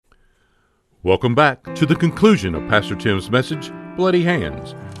Welcome back to the conclusion of Pastor Tim's message, Bloody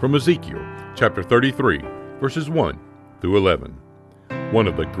Hands, from Ezekiel chapter 33, verses 1 through 11. One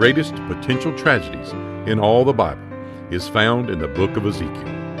of the greatest potential tragedies in all the Bible is found in the book of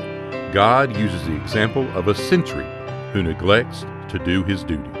Ezekiel. God uses the example of a sentry who neglects to do his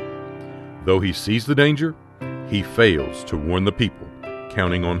duty. Though he sees the danger, he fails to warn the people,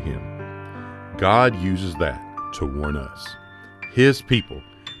 counting on him. God uses that to warn us, his people,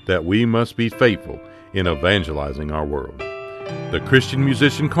 that we must be faithful in evangelizing our world. The Christian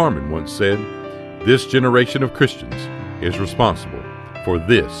musician Carmen once said, "This generation of Christians is responsible for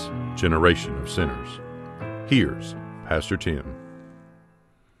this generation of sinners." Here's Pastor Tim.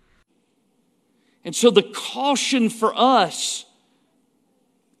 And so the caution for us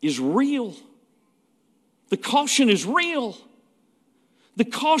is real. The caution is real. The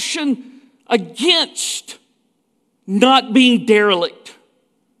caution against not being derelict.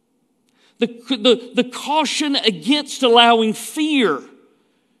 The caution against allowing fear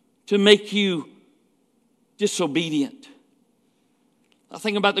to make you disobedient. I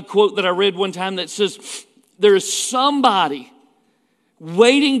think about the quote that I read one time that says, there is somebody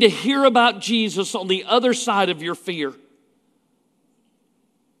waiting to hear about Jesus on the other side of your fear.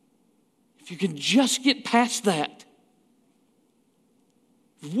 If you can just get past that,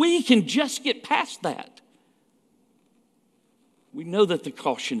 if we can just get past that, we know that the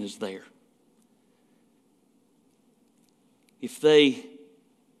caution is there. If they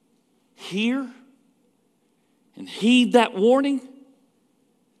hear and heed that warning,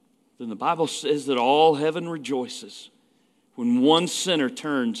 then the Bible says that all heaven rejoices when one sinner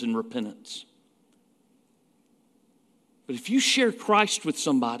turns in repentance. But if you share Christ with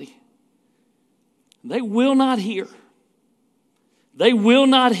somebody, they will not hear, they will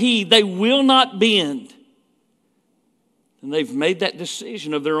not heed, they will not bend, and they've made that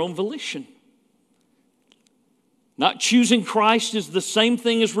decision of their own volition. Not choosing Christ is the same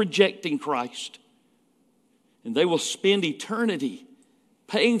thing as rejecting Christ. And they will spend eternity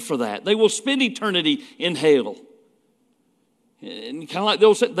paying for that. They will spend eternity in hell. And kind of like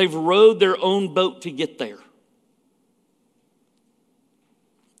they'll say, they've rowed their own boat to get there.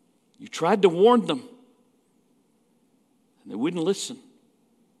 You tried to warn them, and they wouldn't listen.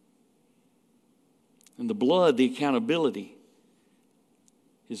 And the blood, the accountability,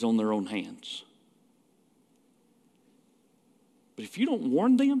 is on their own hands. But if you don't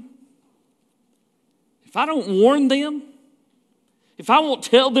warn them, if I don't warn them, if I won't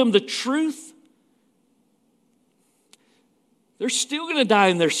tell them the truth, they're still going to die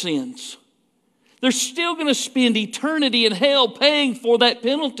in their sins. They're still going to spend eternity in hell paying for that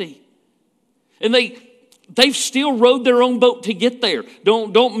penalty. And they've still rowed their own boat to get there.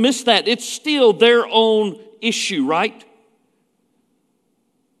 Don't miss that. It's still their own issue, right?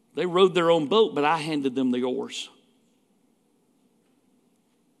 They rowed their own boat, but I handed them the oars.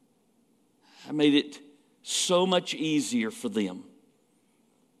 I made it so much easier for them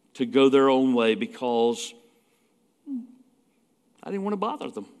to go their own way because I didn't want to bother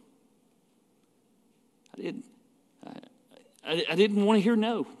them. I didn't want to hear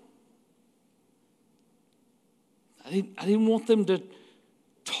no. I didn't want them to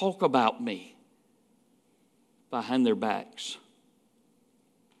talk about me behind their backs.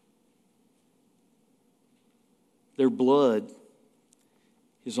 Their blood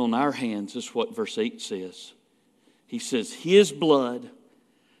is on our hands, is what verse 8 says. He says, his blood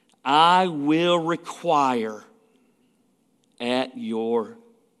I will require at your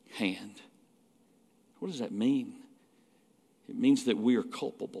hand. What does that mean? It means that we are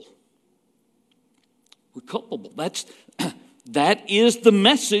culpable. We're culpable. That is the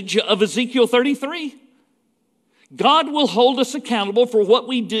message of Ezekiel 33. God will hold us accountable for what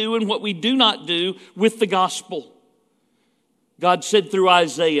we do and what we do not do with the gospel. God said through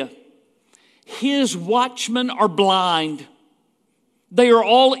Isaiah, his watchmen are blind. They are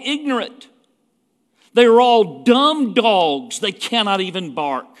all ignorant. They are all dumb dogs. They cannot even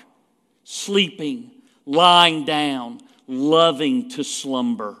bark. Sleeping, lying down, loving to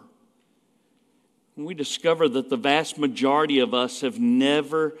slumber. And we discover that the vast majority of us have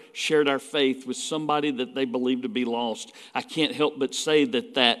never shared our faith with somebody that they believe to be lost. I can't help but say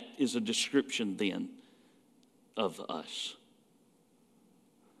that that is a description then of us.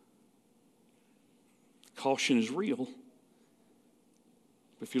 Caution is real.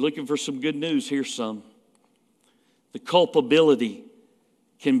 If you're looking for some good news, here's some. The culpability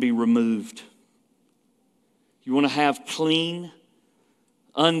can be removed. You want to have clean,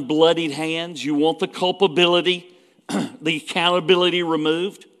 unbloodied hands? You want the culpability, the accountability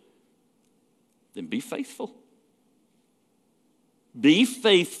removed? Then be faithful. Be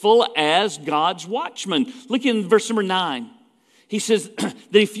faithful as God's watchman. Look in verse number 9. He says that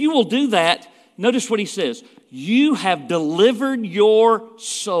if you will do that, notice what he says. You have delivered your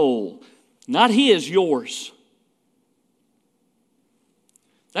soul. Not his, yours.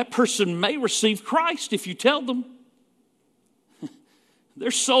 That person may receive Christ if you tell them.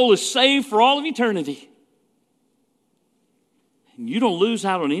 Their soul is saved for all of eternity. And you don't lose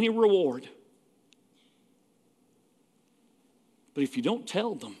out on any reward. But if you don't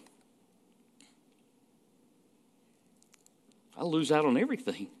tell them, I lose out on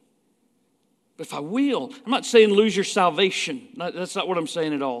everything. But if I will, I'm not saying lose your salvation. That's not what I'm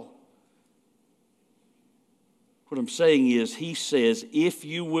saying at all. What I'm saying is, he says, if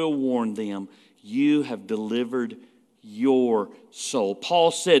you will warn them, you have delivered your soul.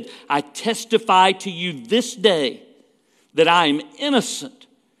 Paul said, I testify to you this day that I am innocent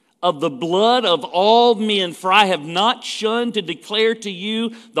of the blood of all men, for I have not shunned to declare to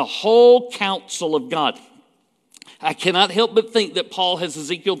you the whole counsel of God. I cannot help but think that Paul has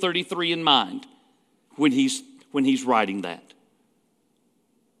Ezekiel 33 in mind when he's writing that.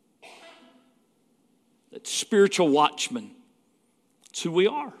 That spiritual watchman. That's who we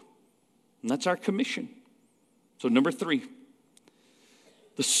are. And that's our commission. So number 3,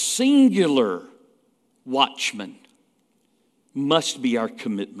 the singular watchman must be our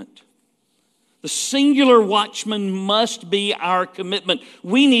commitment. The singular watchman must be our commitment.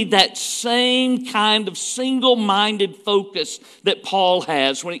 We need that same kind of single-minded focus that Paul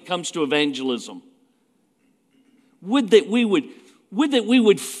has when it comes to evangelism. Would that we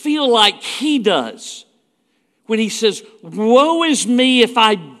would feel like he does when he says, woe is me if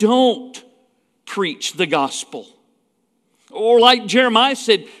I don't preach the gospel. Or like Jeremiah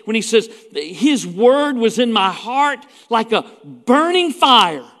said when he says, his word was in my heart like a burning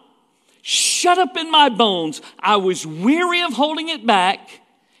fire, shut up in my bones. I was weary of holding it back,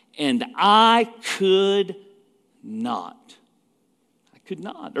 and I could not. I could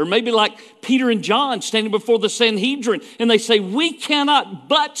not. Or maybe like Peter and John standing before the Sanhedrin, and they say, we cannot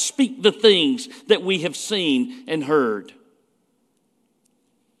but speak the things that we have seen and heard.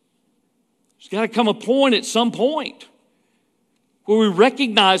 There's got to come a point at some point where we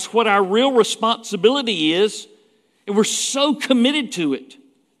recognize what our real responsibility is, and we're so committed to it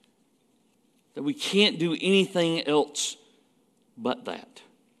that we can't do anything else but that.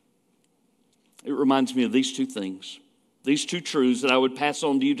 It reminds me of these two things, these two truths that I would pass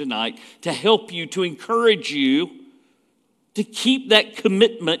on to you tonight to help you, to encourage you to keep that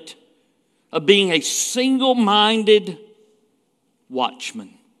commitment of being a single-minded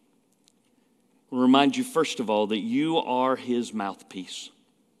watchman. I will remind you, first of all, that you are his mouthpiece.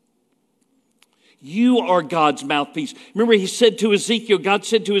 You are God's mouthpiece. Remember, he said to Ezekiel, God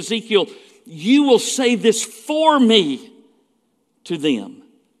said to Ezekiel, you will say this for me to them.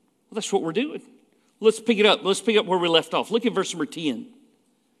 Well, that's what we're doing. Let's pick it up. Let's pick up where we left off. Look at verse number 10.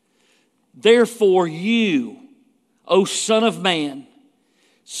 Therefore you, O Son of Man,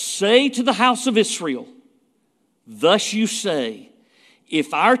 say to the house of Israel, thus you say,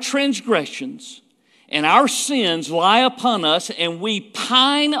 if our transgressions and our sins lie upon us and we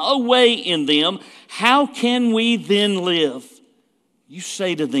pine away in them, how can we then live? You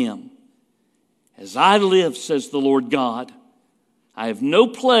say to them, as I live, says the Lord God, I have no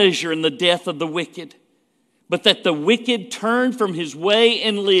pleasure in the death of the wicked, but that the wicked turn from his way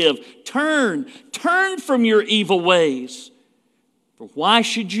and live. Turn from your evil ways. For why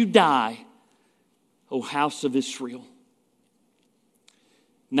should you die, O house of Israel?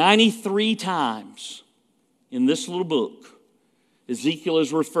 93 times in this little book, Ezekiel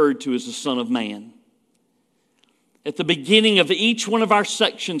is referred to as the Son of Man. At the beginning of each one of our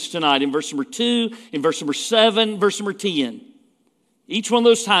sections tonight, in verse number 2, in verse number 7, verse number 10, each one of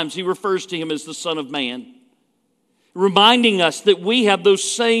those times he refers to him as the Son of Man, reminding us that we have those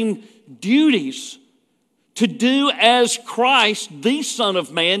same duties to do as Christ, the Son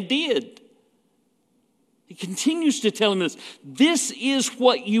of Man, did. He continues to tell him this. This is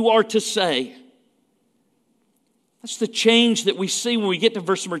what you are to say. That's the change that we see when we get to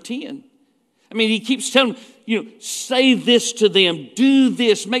verse number 10. I mean, he keeps telling them, say this to them, do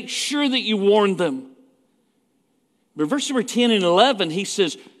this, make sure that you warn them. But verse number 10 and 11, he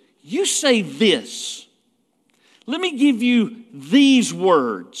says, you say this. Let me give you these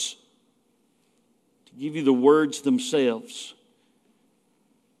words. To give you the words themselves.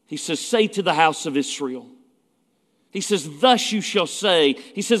 He says, say to the house of Israel. He says, thus you shall say.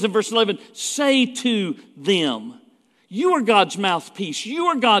 He says in verse 11, say to them. You are God's mouthpiece. You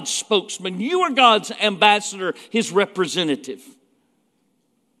are God's spokesman. You are God's ambassador, his representative.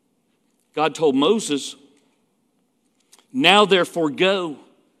 God told Moses Now therefore go,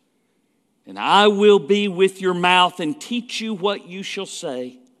 and I will be with your mouth and teach you what you shall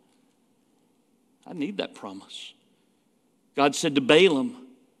say. I need that promise. God said to Balaam,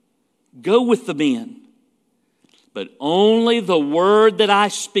 go with the men, but only the word that I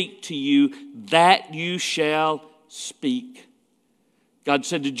speak to you, that you shall speak. God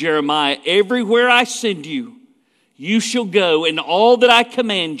said to Jeremiah, everywhere I send you, you shall go, and all that I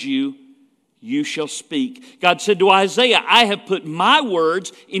command you, you shall speak. God said to Isaiah, I have put my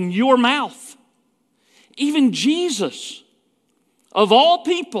words in your mouth. Even Jesus, of all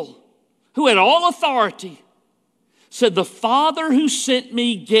people, who had all authority, said, the Father who sent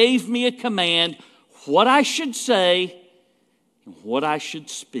me gave me a command, what I should say and what I should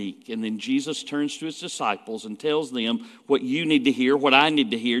speak. And then Jesus turns to his disciples and tells them what you need to hear, what I need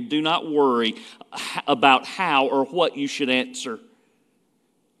to hear. Do not worry about how or what you should answer,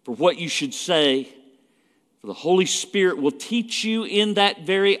 for what you should say. For the Holy Spirit will teach you in that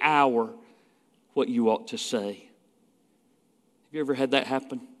very hour what you ought to say. Have you ever had that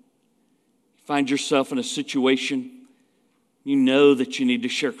happen? Find yourself in a situation, you know that you need to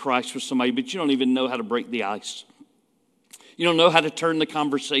share Christ with somebody, but you don't even know how to break the ice. You don't know how to turn the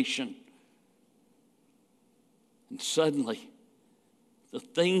conversation. And suddenly, the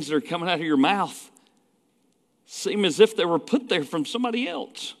things that are coming out of your mouth seem as if they were put there from somebody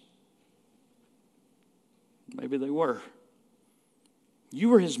else. Maybe they were. You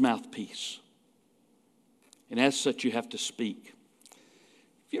were his mouthpiece. And as such, you have to speak.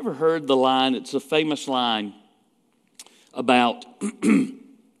 Have you ever heard the line? It's a famous line about,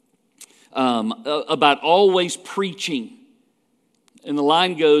 about always preaching. And the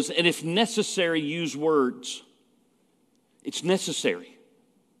line goes, and if necessary, use words. It's necessary.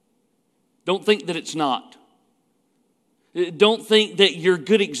 Don't think that it's not. Don't think that your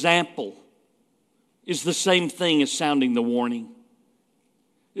good example is the same thing as sounding the warning.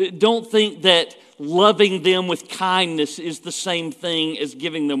 Don't think that loving them with kindness is the same thing as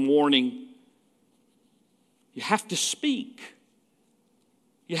giving them warning. You have to speak.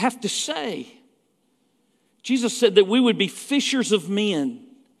 You have to say. Jesus said that we would be fishers of men.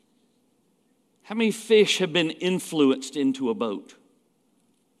 How many fish have been influenced into a boat?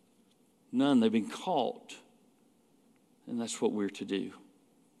 None. They've been caught. And that's what we're to do.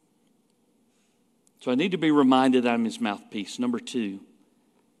 So I need to be reminded I'm his mouthpiece. Number 2,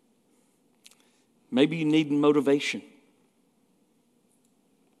 maybe you need motivation.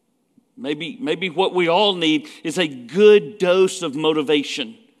 Maybe what we all need is a good dose of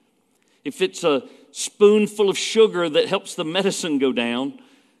motivation. If it's a spoonful of sugar that helps the medicine go down,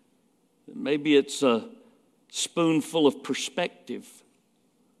 maybe it's a spoonful of perspective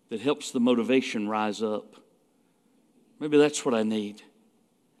that helps the motivation rise up. Maybe that's what I need.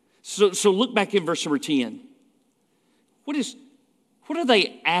 So look back in verse number 10. What are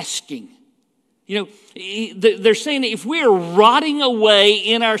they asking? You know, they're saying if we are rotting away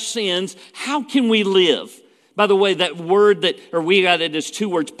in our sins, how can we live? By the way, that word we got it as 2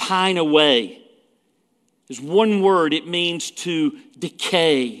 words, pine away. Is one word. It means to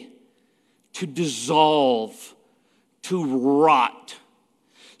decay, to dissolve, to rot.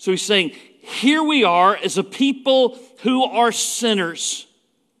 So he's saying, here we are as a people who are sinners,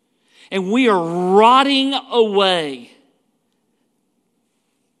 and we are rotting away.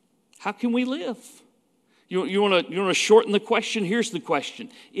 How can we live? You want to shorten the question? Here's the question.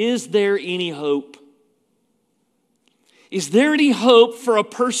 Is there any hope? Is there any hope for a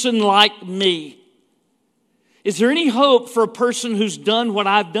person like me? Is there any hope for a person who's done what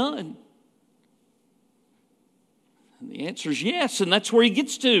I've done? And the answer is yes, and that's where he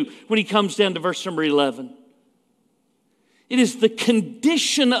gets to when he comes down to verse number 11. It is the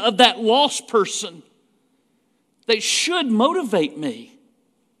condition of that lost person that should motivate me.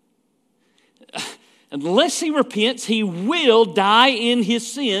 Unless he repents, he will die in his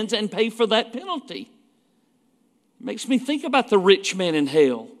sins and pay for that penalty. It makes me think about the rich man in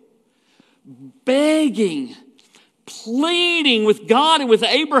hell, begging, pleading with God and with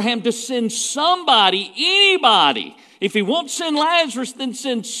Abraham to send somebody, anybody. If he won't send Lazarus, then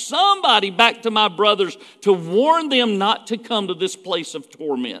send somebody back to my brothers to warn them not to come to this place of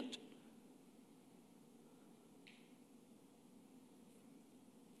torment.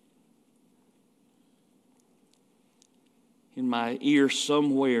 In my ear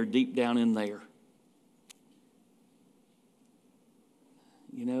somewhere deep down in there,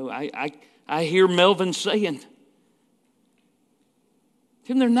 you know, I hear Melvin saying,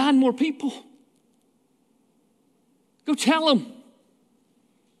 Tim, there are 9 more people. Go tell them.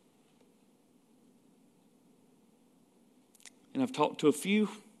 And I've talked to a few.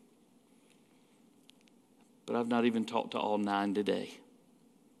 But I've not even talked to all 9 today.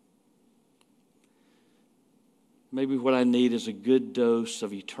 Maybe what I need is a good dose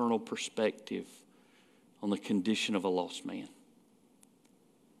of eternal perspective on the condition of a lost man.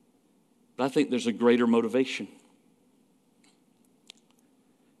 But I think there's a greater motivation.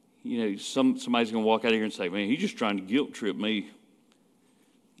 Somebody's going to walk out of here and say, man, he's just trying to guilt trip me.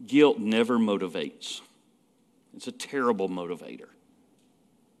 Guilt never motivates. It's a terrible motivator.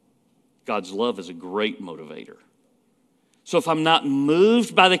 God's love is a great motivator. So if I'm not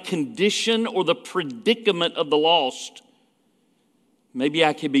moved by the condition or the predicament of the lost, maybe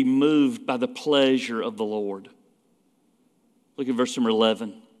I can be moved by the pleasure of the Lord. Look at verse number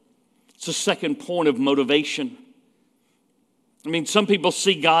 11. It's the second point of motivation. I mean, some people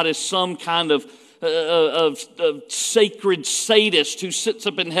see God as some kind of sacred sadist who sits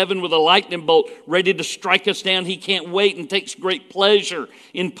up in heaven with a lightning bolt ready to strike us down. He can't wait and takes great pleasure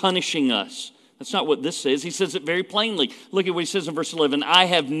in punishing us. That's not what this says. He says it very plainly. Look at what he says in verse 11. I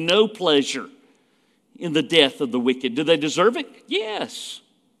have no pleasure in the death of the wicked. Do they deserve it? Yes.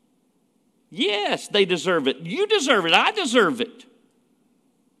 Yes, they deserve it. You deserve it. I deserve it.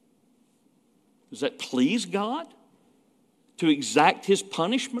 Does that please God to exact his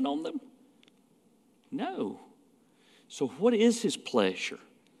punishment on them? No. So what is his pleasure?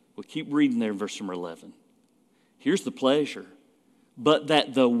 We'll keep reading there in verse number 11. Here's the pleasure. But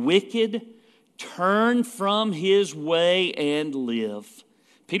that the wicked turn from his way and live.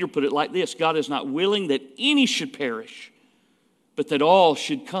 Peter put it like this. God is not willing that any should perish, but that all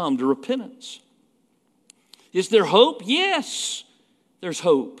should come to repentance. Is there hope? Yes, there's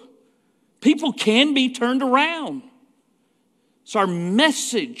hope. People can be turned around. So our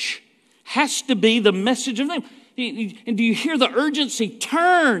message has to be the message of them. And do you hear the urgency?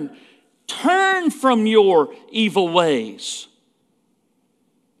 Turn from your evil ways.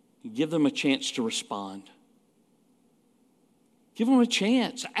 Give them a chance to respond. Give them a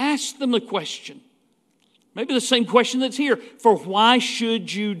chance. Ask them the question. Maybe the same question that's here. For why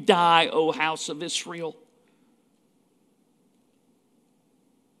should you die, O house of Israel?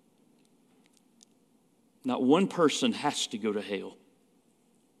 Not one person has to go to hell.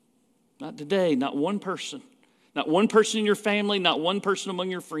 Not today, not one person. Not one person in your family, not one person among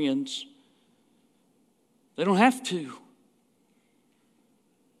your friends. They don't have to.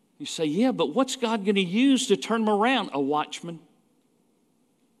 You say, yeah, but what's God going to use to turn them around? A watchman.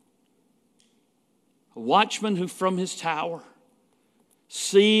 A watchman who from his tower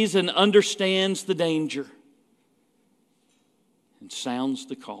sees and understands the danger and sounds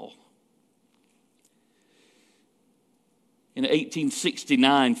the call. In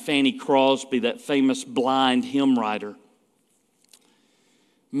 1869, Fanny Crosby, that famous blind hymn writer,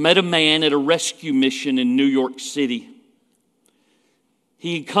 met a man at a rescue mission in New York City.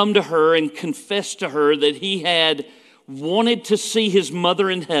 He had come to her and confessed to her that he had wanted to see his mother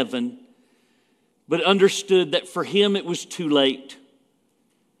in heaven, but understood that for him it was too late.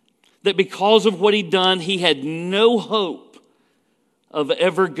 That because of what he'd done, he had no hope of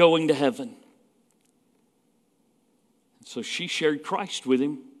ever going to heaven. So she shared Christ with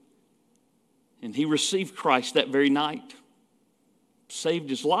him, and he received Christ that very night. Saved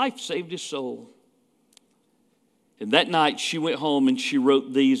his life, saved his soul. And that night she went home and she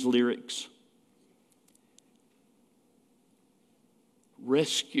wrote these lyrics.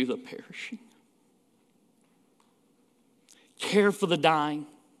 Rescue the perishing. Care for the dying.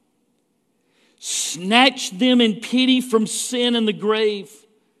 Snatch them in pity from sin and the grave.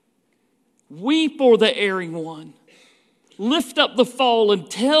 Weep o'er the erring one. Lift up the fallen.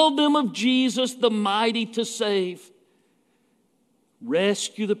 Tell them of Jesus, the mighty to save.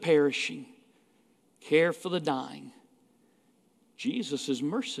 Rescue the perishing. Care for the dying. Jesus is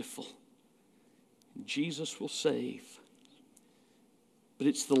merciful. Jesus will save. But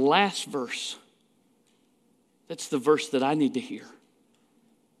it's the last verse. That's the verse that I need to hear.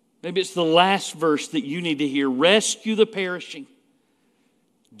 Maybe it's the last verse that you need to hear. Rescue the perishing.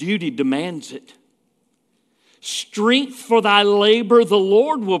 Duty demands it. Strength for thy labor the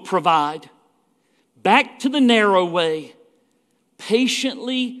Lord will provide. Back to the narrow way.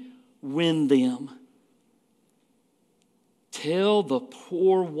 Patiently win them. Tell the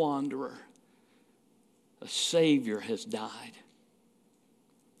poor wanderer a Savior has died.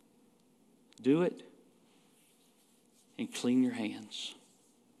 Do it and clean your hands.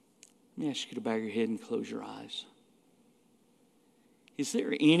 Let me ask you to bow your head and close your eyes. Is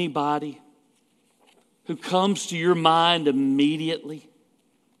there anybody who comes to your mind immediately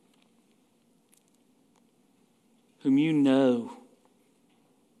whom you know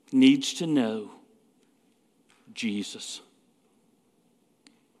needs to know Jesus?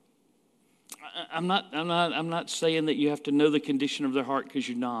 I'm not saying that you have to know the condition of their heart, because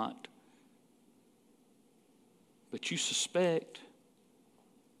you're not. But you suspect.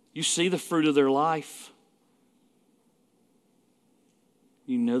 You see the fruit of their life.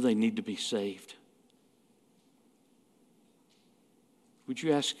 You know they need to be saved. Would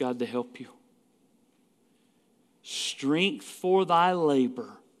you ask God to help you? Strength for thy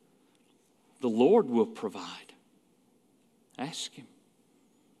labor, the Lord will provide. Ask Him.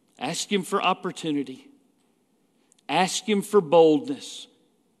 Ask Him for opportunity. Ask Him for boldness.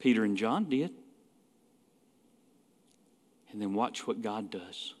 Peter and John did. And then watch what God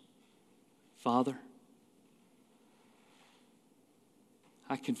does. Father,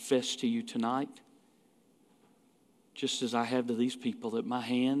 I confess to you tonight, just as I have to these people, that my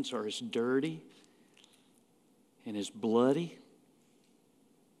hands are as dirty and as bloody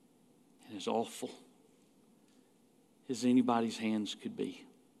and as awful as anybody's hands could be.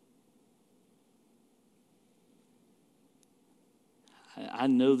 I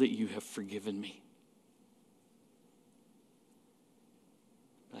know that you have forgiven me.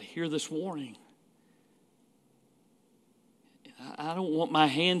 I hear this warning. I don't want my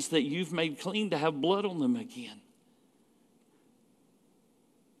hands that you've made clean to have blood on them again.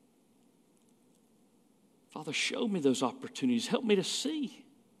 Father, show me those opportunities. Help me to see.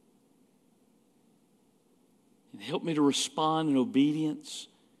 And help me to respond in obedience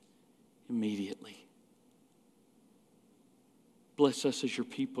immediately. Bless us as your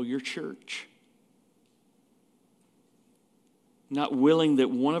people, your church. Not willing that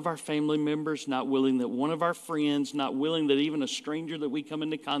one of our family members, not willing that one of our friends, not willing that even a stranger that we come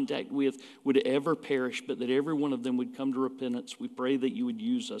into contact with would ever perish, but that every one of them would come to repentance. We pray that you would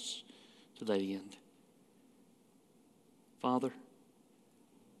use us to that end. Father,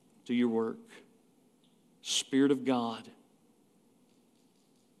 do your work. Spirit of God,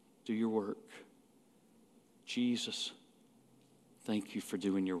 do your work. Jesus, thank you for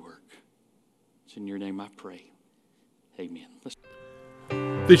doing your work. It's in your name I pray. Amen.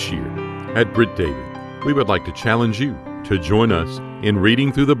 This year at Britt David, we would like to challenge you to join us in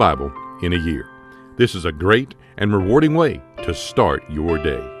reading through the Bible in a year. This is a great and rewarding way to start your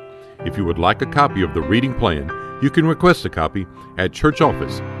day. If you would like a copy of the reading plan, you can request a copy at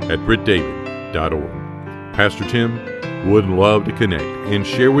churchoffice@brittdavid.org. Pastor Tim would love to connect and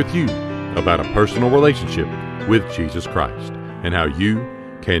share with you about a personal relationship with Jesus Christ and how you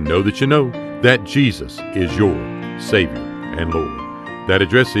can know that Jesus is your Savior and Lord. That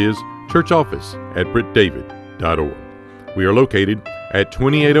address is churchoffice@brittdavid.org. We are located at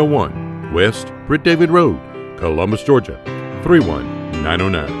 2801 West Britt David Road, Columbus, Georgia,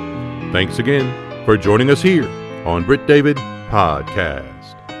 31909. Thanks again for joining us here on Britt David Podcast.